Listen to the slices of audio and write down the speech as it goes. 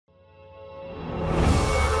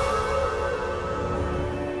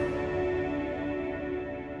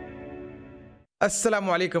السلام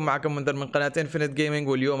عليكم، معكم منذر من قناة انفينيت جيمنج،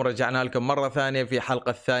 واليوم رجعنا لكم مرة ثانية في حلقة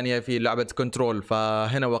الثانية في لعبة كنترول.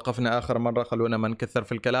 فهنا وقفنا آخر مرة، خلونا ما نكثر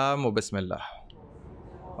في الكلام وبسم الله.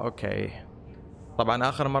 اوكي، طبعا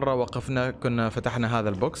آخر مرة وقفنا كنا فتحنا هذا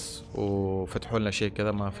البوكس وفتحوا لنا شيء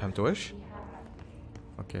كذا ما فهمت وش.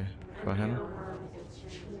 اوكي فهنا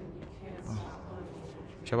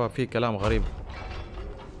شباب في كلام غريب.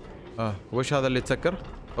 وش هذا اللي تسكر؟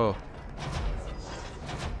 اوه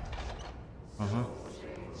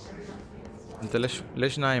انت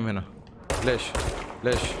ليش نايم هنا؟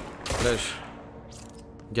 ليش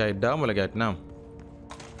قاعد تداوم ولا قاعد تنام؟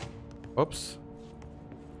 اوبس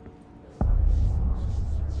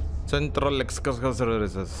سنترال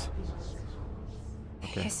اكسكسكسرزز. The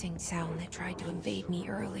hissing sound that tried to invade me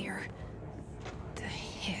earlier. The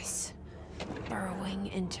hiss burrowing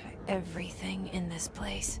into everything in this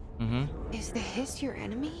place. Is the hiss your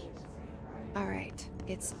enemy? Alright,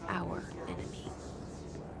 it's our enemy.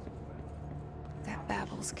 That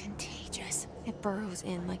babble's contagious. It burrows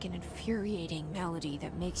in like an infuriating melody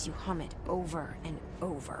that makes you hum it over and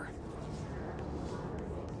over.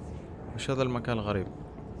 وش هذا المكان الغريب؟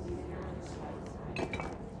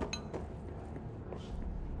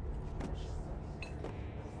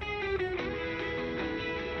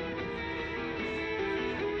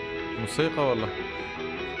 موسيقى والله.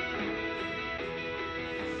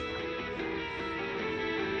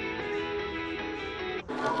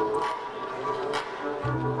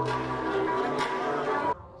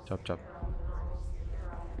 شاب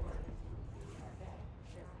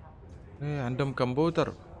ايه عندهم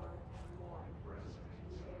كمبيوتر.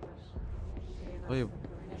 طيب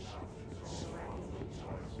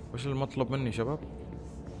وش المطلوب مني شباب؟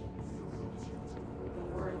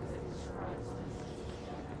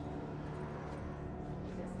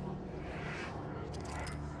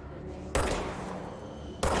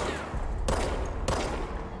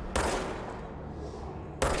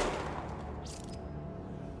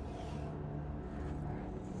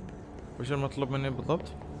 وش المطلوب مني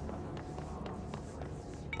بالضبط؟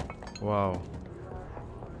 واو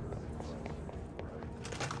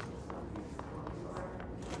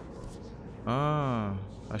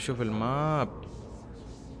اشوف الماب.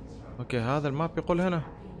 اوكي هذا الماب يقول هنا.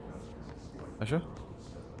 اشوف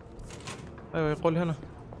ايوه يقول هنا.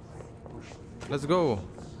 ليتس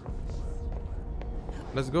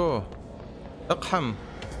جو اقحم.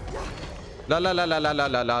 لا لا لا لا لا لا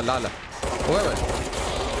لا لا لا لا وين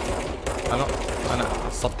انا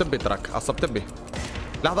عصبت بي تراك عصبت بي.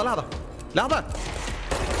 لحظة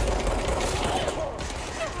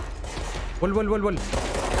ول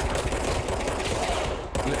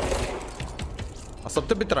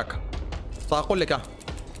عصبت بي تراك. اقول لك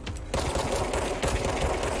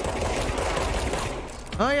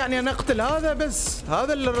يعني انا اقتل هذا بس.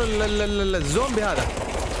 هذا الزومبي هذا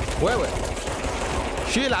وين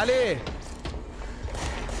شيل عليه.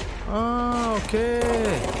 اوكي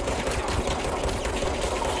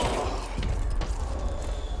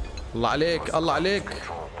الله عليك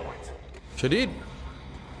شديد.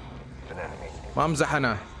 ما امزح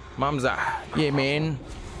انا ما امزح. يمين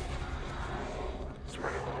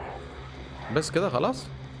بس كذا خلاص.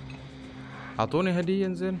 اعطوني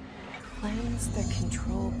هدية زين. Cleanse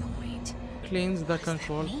the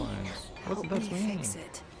control point. What's that mean?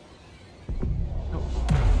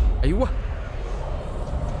 ايوه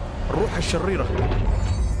الروح الشريرة.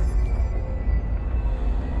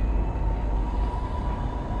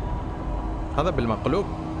 هذا بالمقلوب.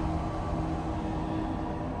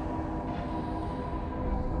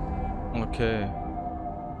 اوكي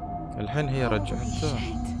الحين هي رجعته.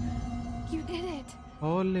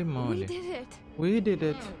 Holy moly. We did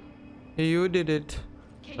it. You did it.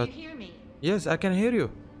 Can you hear me? Yes, I can hear you.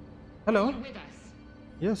 Hello. Are you with us?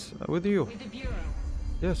 Yes, with you. With the Bureau?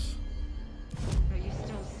 Yes. Are you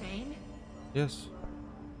still sane? Yes.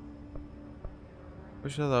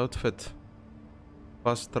 وش هذا اوتفيت؟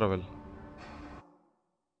 فاست ترافل.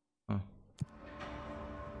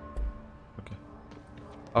 Okay.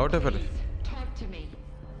 Out of it. Please, talk to me.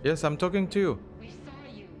 Yes, I'm talking to you. We saw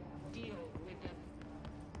you deal with the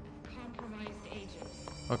compromised agents.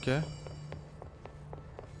 Okay.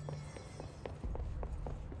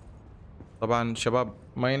 طبعا شباب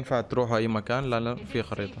ما ينفع تروحوا اي مكان لا Is في it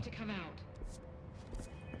خريطة. safe to come out?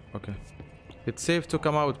 اوكي. It's safe to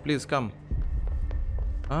come out, please come.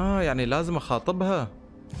 يعني لازم اخاطبها.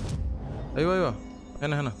 ايوه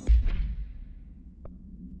هنا.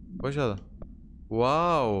 وش هذا؟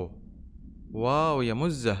 واو يا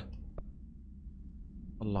مزة.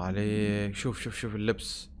 الله عليك. شوف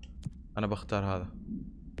اللبس. انا بختار هذا.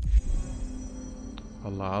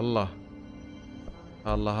 الله الله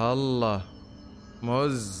الله الله.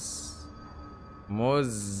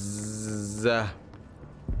 مزة.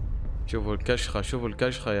 شوفوا الكشخة، شوفوا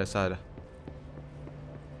الكشخة يا سادة.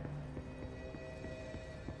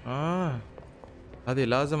 هذه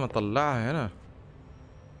لازم اطلعها هنا.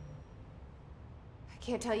 I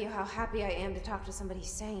can't tell you how happy I am to talk to somebody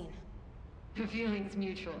sane. The feeling's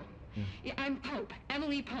mutual. Yeah, I'm Pope,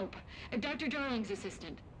 Emily Pope, Dr. Darling's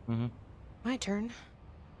assistant. My turn.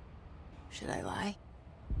 Should I lie?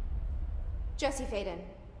 Jesse Faden.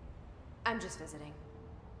 I'm just visiting.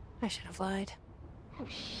 I should have lied. Oh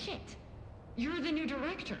shit! You're the new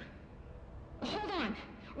director. Hold on,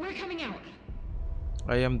 we're coming out.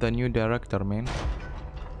 I am the new director man.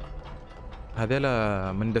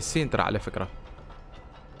 هذيلا مندسين ترى على فكرة،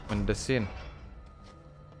 مندسين.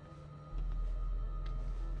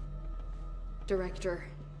 Director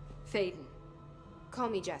Faden. Call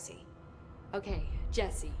me Jesse. Okay,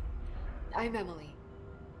 Jesse. I'm Emily.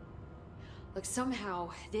 Look,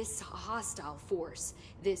 somehow this hostile force,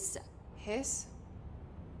 this Hiss?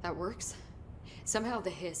 that works. Somehow the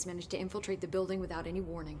hiss managed to infiltrate the building without any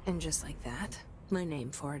warning. And just like that, my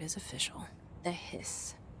name for it is official. The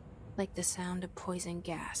hiss. Like the sound of poison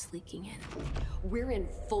gas leaking in. We're in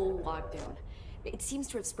full lockdown. It seems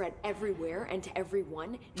to have spread everywhere and to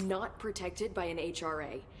everyone not protected by an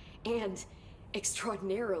HRA. And,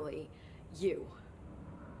 extraordinarily, you.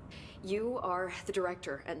 You are the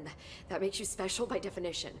director, and that makes you special by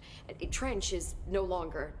definition. Trench is no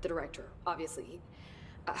longer the director, obviously.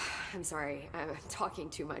 I'm sorry, I'm talking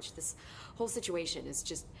too much. This whole situation is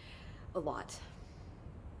just a lot.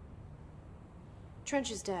 Trench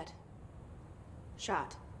is dead.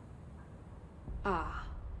 Shot.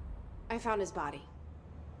 I found his body.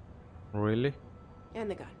 Really? And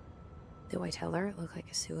the gun. Do I tell her it looked like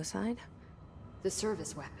a suicide? The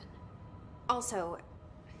service weapon. Also,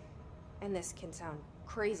 and this can sound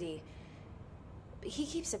crazy, but he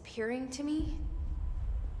keeps appearing to me,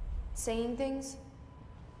 saying things.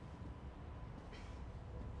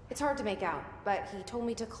 It's hard to make out, but he told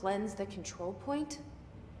me to cleanse the control point,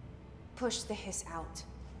 push the hiss out.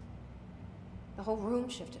 The whole room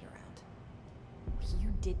shifted around. You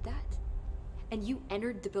did that? And you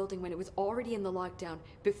entered the building when it was already in the lockdown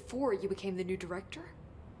before you became the new director?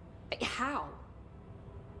 How?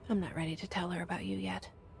 I'm not ready to tell her about you yet.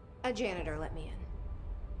 A janitor let me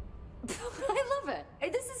in. I love it.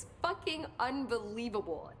 This is fucking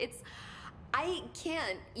unbelievable. I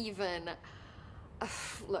can't even...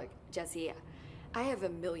 Look, Jesse, I have a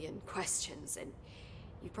million questions, and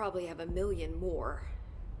you probably have a million more.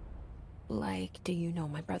 Like, do you know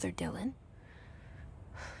my brother Dylan?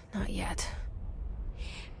 Not yet.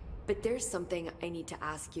 But there's something I need to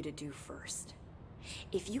ask you to do first.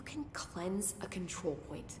 If you can cleanse a control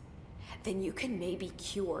point, then you can maybe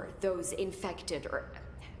cure those infected or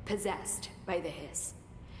possessed by the hiss.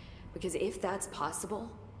 Because if that's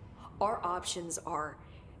possible, our options are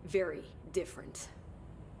very different.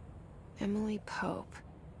 Emily Pope.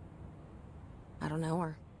 I don't know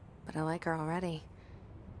her, but I like her already.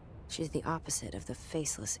 She's the opposite of the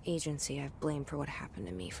faceless agency I've blamed for what happened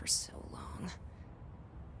to me for so long.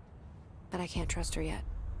 But I can't trust her yet.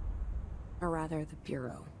 Or rather, the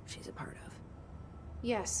bureau she's a part of.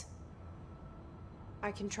 Yes.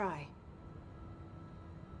 I can try.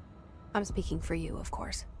 I'm speaking for you, of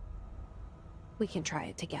course. We can try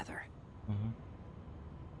it together.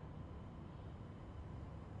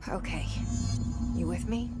 Okay. You with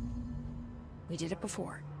me? We did it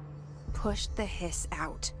before. Push the hiss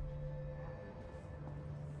out.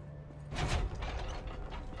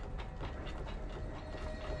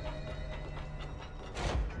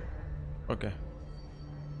 اوكي.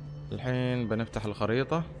 الحين بنفتح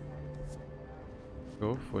الخريطة.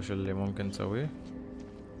 شوف وش اللي ممكن نسويه.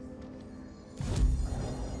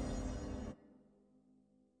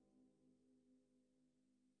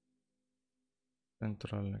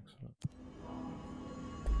 سنترال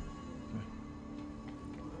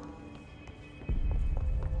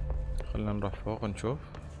خلينا نروح فوق نشوف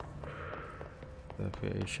إذا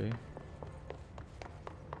في أي شيء.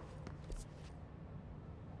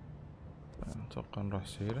 أتوقع نروح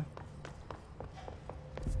سيرة.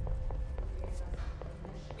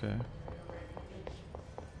 اوكي.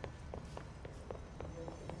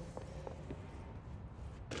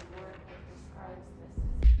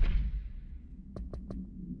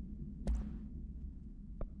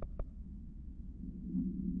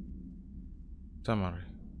 Summary.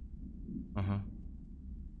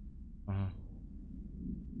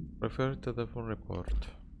 Refer to the full report.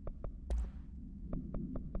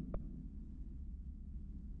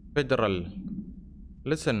 Federal.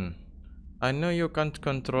 Listen. I know you can't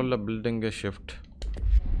control a building shift.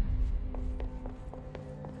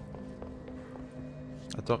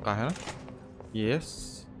 اتوقع هنا.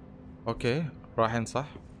 يس اوكي رايحين صح.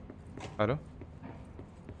 حلو.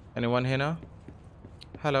 anyone هنا؟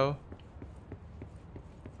 هلو.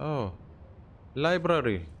 اوه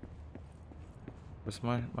لايبراري، بس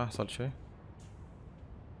ما حصل شيء.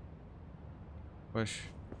 وش؟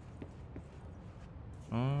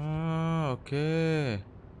 اوكي،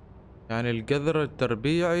 يعني القذر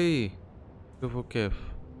التربيعي. شوفوا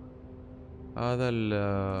كيف هذا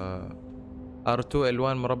ال R2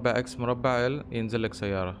 L1 مربع X مربع L ينزل لك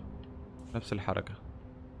سيارة، نفس الحركة.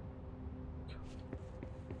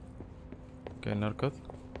 اوكي نركض.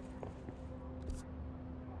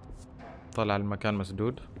 طلع المكان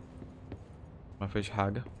مسدود، ما فيش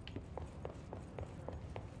حاجة.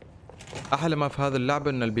 احلى ما في هذه اللعبة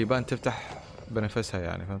ان البيبان تفتح بنفسها،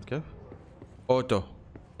 يعني فهمت كيف؟ اوتو.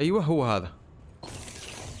 ايوه هو هذا.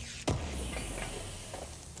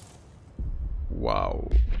 واو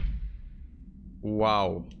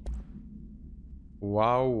واو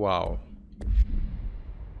واو واو.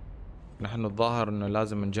 نحن الظاهر انه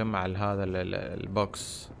لازم نجمع هذا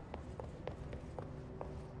البوكس.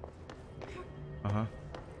 اها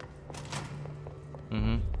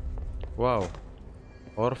واو.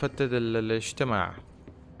 غرفة الاجتماع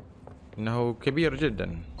انه كبير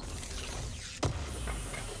جدا.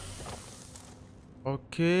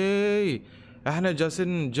 اوكي احنا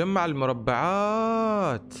جالسين نجمع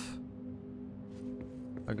المربعات.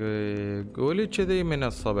 قولي كذي من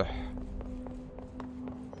الصبح.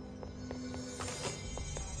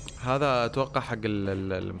 هذا اتوقع حق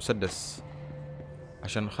المسدس،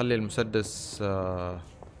 عشان نخلي المسدس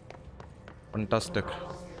فانتاستيك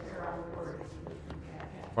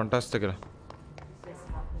فانتاستيك.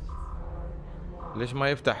 ليش ما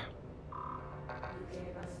يفتح؟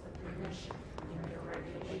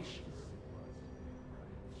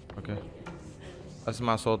 اوكي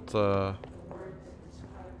اسمع صوت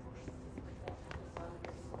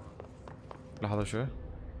لحظة شوي.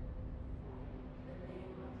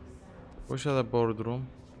 وش هذا بورد روم؟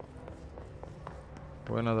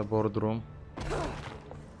 وين هذا بورد روم؟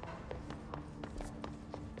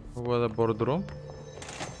 هو هذا بورد روم؟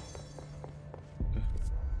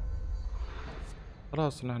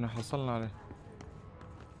 خلاص نحن حصلنا عليه.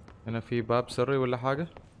 هنا في باب سري ولا حاجة؟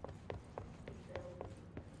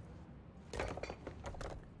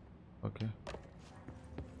 اوكي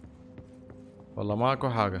والله ماكو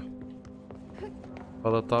حاجة.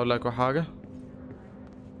 فضل الطاولة اكو حاجة؟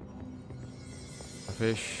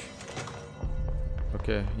 مفيش.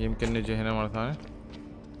 اوكي يمكن نجي هنا مرة ثانية.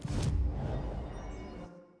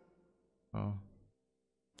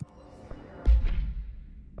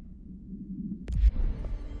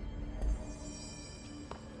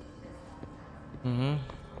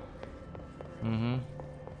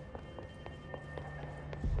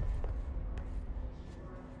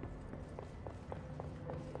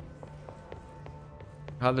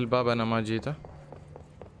 هذا الباب انا ما جيته.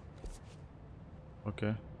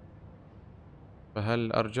 اوكي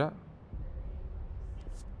فهل ارجع؟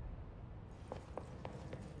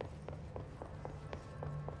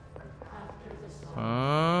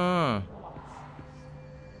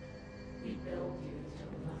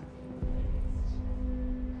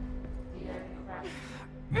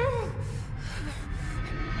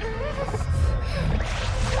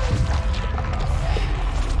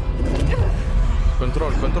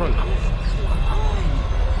 كنترول.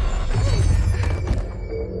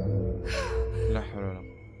 لا حول ولا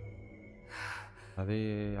قوة.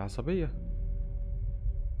 هذه عصبية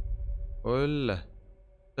ولا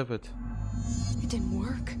اختفت؟ It didn't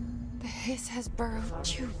work. The hiss has burrowed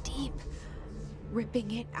too deep.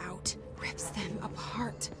 Ripping it out rips them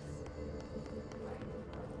apart.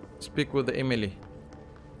 Speak with Emily.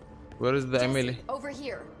 Where is the Jesse, Emily? Over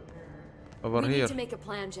here. Over we here. need to make a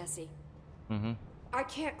plan, Jesse. I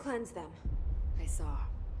can't cleanse them. I saw.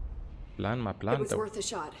 Plan my plan. It was worth a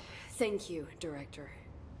shot. Thank you, Director.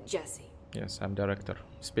 Jesse. Yes, I'm Director.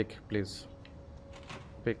 Speak, please.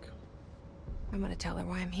 Speak. I'm gonna tell her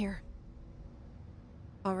why I'm here.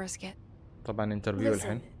 I'll risk it. طبعا انترفيو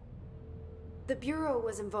الحين. The Bureau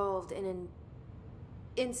was involved in an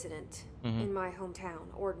incident in my hometown,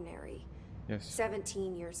 Ordinary. Yes.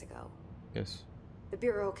 17 years ago. Yes. The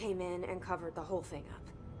Bureau came in and covered the whole thing up.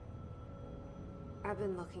 I've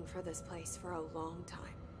been looking for this place for a long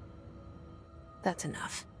time. That's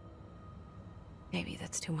enough. Maybe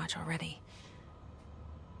that's too much already.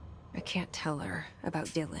 I can't tell her about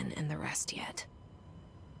Dylan and the rest yet.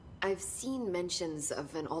 I've seen mentions of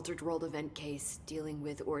an Altered World event case dealing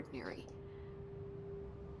with Ordinary.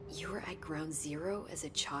 You were at Ground Zero as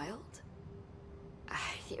a child?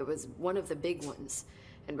 It was one of the big ones,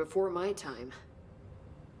 and before my time.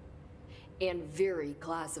 and very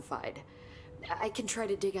classified. I can try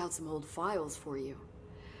to dig out some old files for you.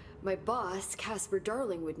 My boss, Casper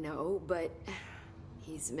Darling, would know, but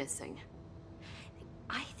he's missing.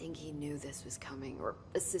 I think he knew this was coming, or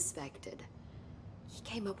suspected. He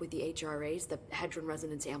came up with the HRAs, the Hadron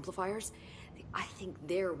Resonance Amplifiers. I think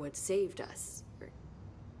they're what saved us. Or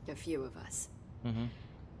a few of us.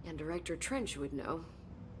 And Director Trench would know.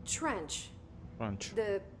 Trench?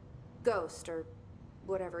 The ghost, or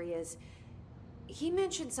whatever he is. He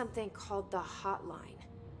mentioned something called the hotline.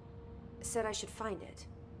 Said I should find it.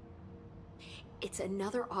 It's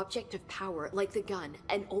another object of power, like the gun,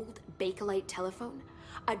 an old Bakelite telephone.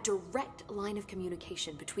 A direct line of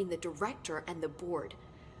communication between the director and the board.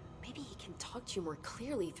 Maybe he can talk to you more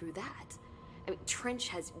clearly through that. I mean, Trench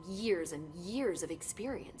has years and years of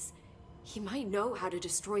experience. He might know how to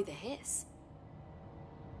destroy the hiss.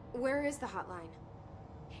 Where is the hotline?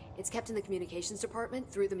 It's kept in the communications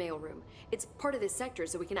department through the mailroom. It's part of this sector,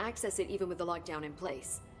 so we can access it even with the lockdown in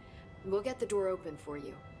place. We'll get the door open for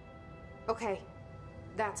you. Okay,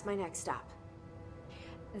 that's my next stop.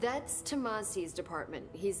 That's Tomasi's department.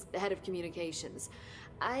 He's the head of communications.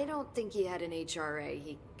 I don't think he had an HRA.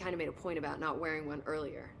 He kind of made a point about not wearing one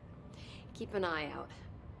earlier. Keep an eye out.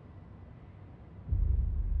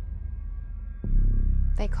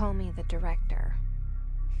 They call me the director.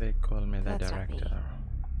 They call me the That's director. not me.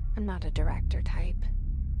 I'm not a director type.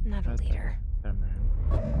 I'm not a leader.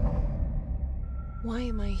 Why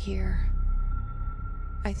am I here?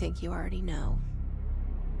 I think you already know.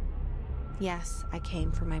 Yes, I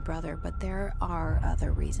came for my brother, but there are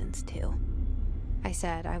other reasons too. I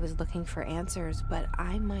said I was looking for answers, but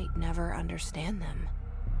I might never understand them.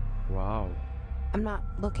 Wow. I'm not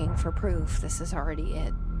looking for proof. This is already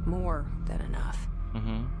it. More than enough.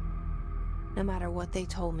 No matter what they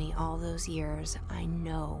told me all those years, I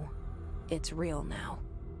know it's real now.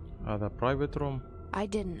 The private room. I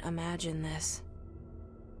didn't imagine this.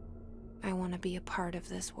 I want to be a part of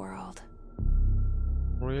this world.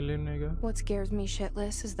 Really, nigga? What scares me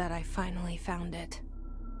shitless is that I finally found it.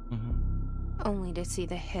 Only to see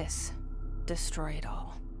the hiss destroy it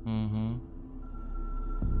all.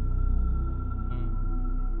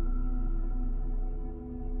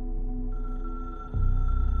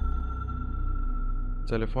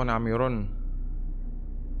 تليفون عم يرن.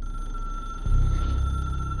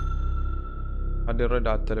 حد يرد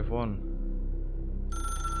على التليفون.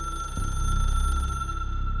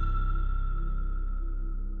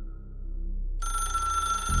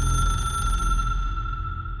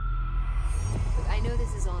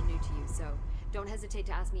 Don't hesitate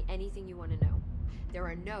to ask me anything you want to know. There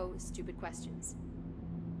are no stupid questions.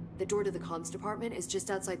 The door to the comms department is just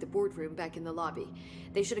outside the boardroom back in the lobby.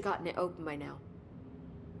 They should have gotten it open by now.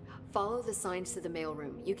 Follow the signs to the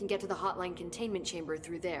mailroom. You can get to the hotline containment chamber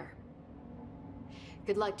through there.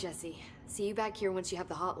 Good luck, Jesse. See you back here once you have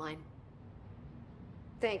the hotline.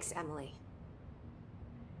 Thanks, Emily.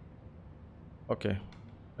 اوكي.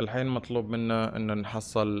 الحين مطلوب منا ان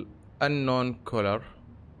نحصل unknown caller.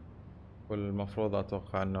 والمفروض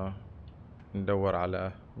اتوقع انه ندور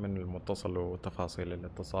على من المتصل وتفاصيل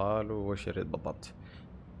الاتصال وش يريد بالضبط.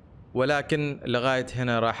 ولكن لغاية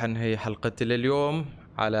هنا راح انهي حلقتي لليوم،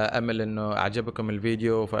 على امل انه اعجبكم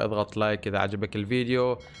الفيديو، فاضغط لايك اذا عجبك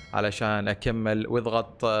الفيديو علشان اكمل،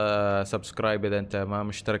 واضغط سبسكرايب اذا انت ما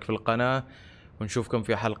مشترك في القناة، ونشوفكم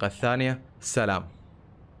في حلقة ثانية. سلام.